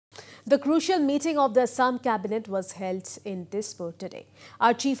The crucial meeting of the Assam Cabinet was held in Dispur today.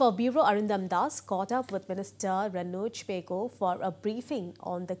 Our Chief of Bureau Arindam Das caught up with Minister Ranoj Pegu for a briefing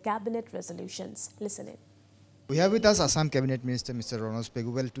on the Cabinet resolutions. Listen in. We have with us Assam Cabinet Minister Mr. Ranoj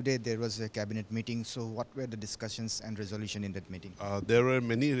Pegu. Well, today there was a cabinet meeting. So what were the discussions and resolution in that meeting? There were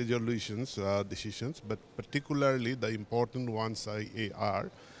many resolutions, decisions, but particularly the important ones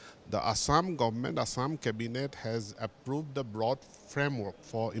are the Assam government, Assam Cabinet has approved the broad framework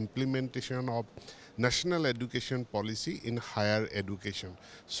for implementation of national education policy in higher education.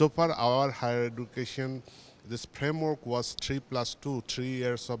 So far, our higher education, this framework was 3+2, 3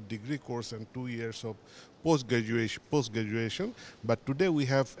 years of degree course and 2 years of post-graduation. But today we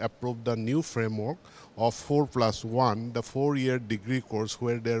have approved the new framework of 4+1, the 4-year degree course,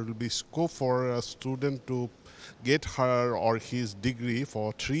 where there will be scope for a student to get her or his degree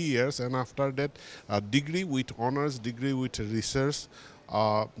for 3 years, and after that a degree with honors, degree with research.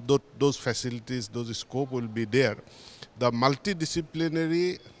 Those facilities, those scope will be there. The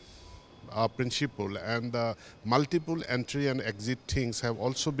multidisciplinary principle and the multiple entry and exit things have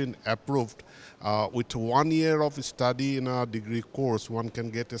also been approved. With 1 year of study in a degree course, one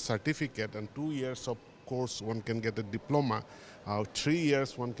can get a certificate, and 2 years of course one can get a diploma. 3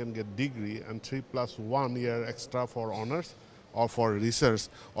 years one can get degree, and 3+1 year extra for honors or for research,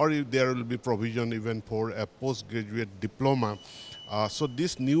 or if there will be provision even for a postgraduate diploma. So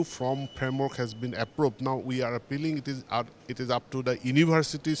this new framework has been approved. Now we are appealing, it is up to the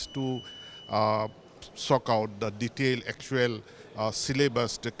universities to sort out the detailed actual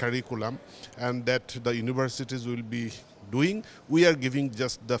syllabus, the curriculum, and that the universities will be doing. We are giving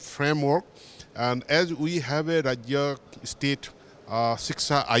just the framework, and as we have a Rajya state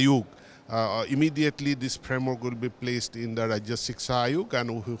Shiksha Ayog, immediately this framework will be placed in the Rajya Shiksha Ayog,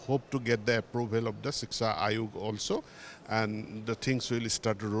 and we hope to get the approval of the Shiksha Ayog also, and the things will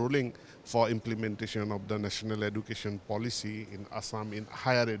start rolling for implementation of the national education policy in Assam in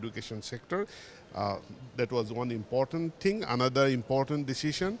higher education sector. That was one important thing. Another important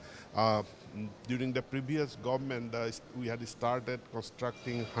decision, during the previous government, we had started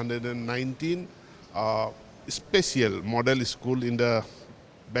constructing 119 special model school in the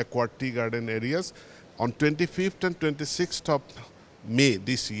backward tea garden areas. On 25th and 26th of May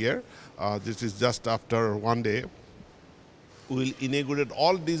this year, this is just after 1 day, we will inaugurate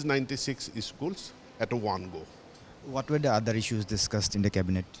all these 96 schools at one go. What were the other issues discussed in the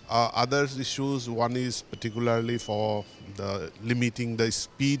cabinet? Other issues, one is particularly for the limiting the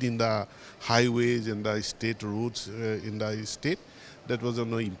speed in the highways and the state routes in the state. That was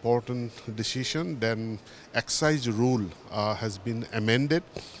an important decision. Then excise rule has been amended,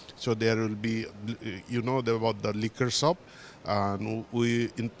 so there will be, about the liquor shop.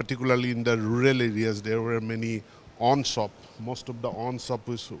 Particularly in the rural areas, there were many on-shop. Most of the on-shop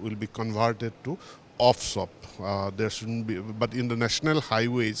will be converted to off-shop. There shouldn't be, but in the national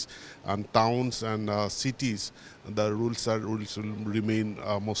highways and towns and cities, the rules will remain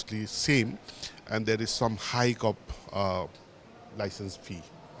mostly same, and there is some hike of license fee.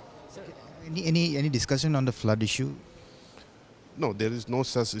 Any discussion on the flood issue? No, there is no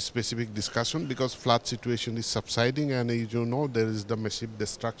such specific discussion because flood situation is subsiding, and as you know, there is the massive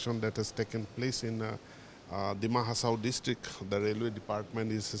destruction that has taken place in Dima Hasao district. The railway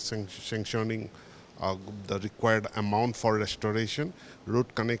department is sanctioning the required amount for restoration.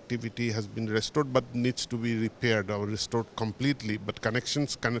 Road connectivity has been restored but needs to be repaired or restored completely. But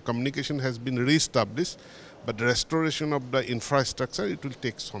communication has been re-established. But restoration of the infrastructure, it will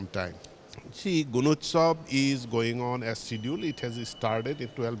take some time. See, Gunotsav is going on as scheduled. It has started in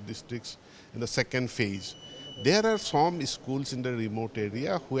 12 districts in the second phase. There are some schools in the remote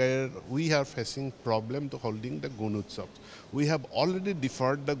area where we are facing problem to holding the Gunotsav. We have already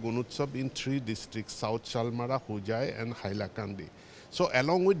deferred the Gunotsav in 3 districts, South Chalmara, Hujai and Hailakandi. So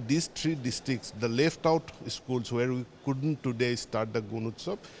along with these 3 districts, the left out schools where we couldn't today start the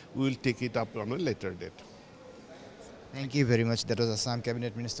Gunotsav, we will take it up on a later date. Thank you very much. That was Assam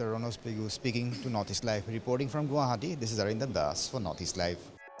Cabinet Minister Ranoj Pegu speaking to Northeast Live. Reporting from Guwahati, this is Arindam Das for Northeast Live.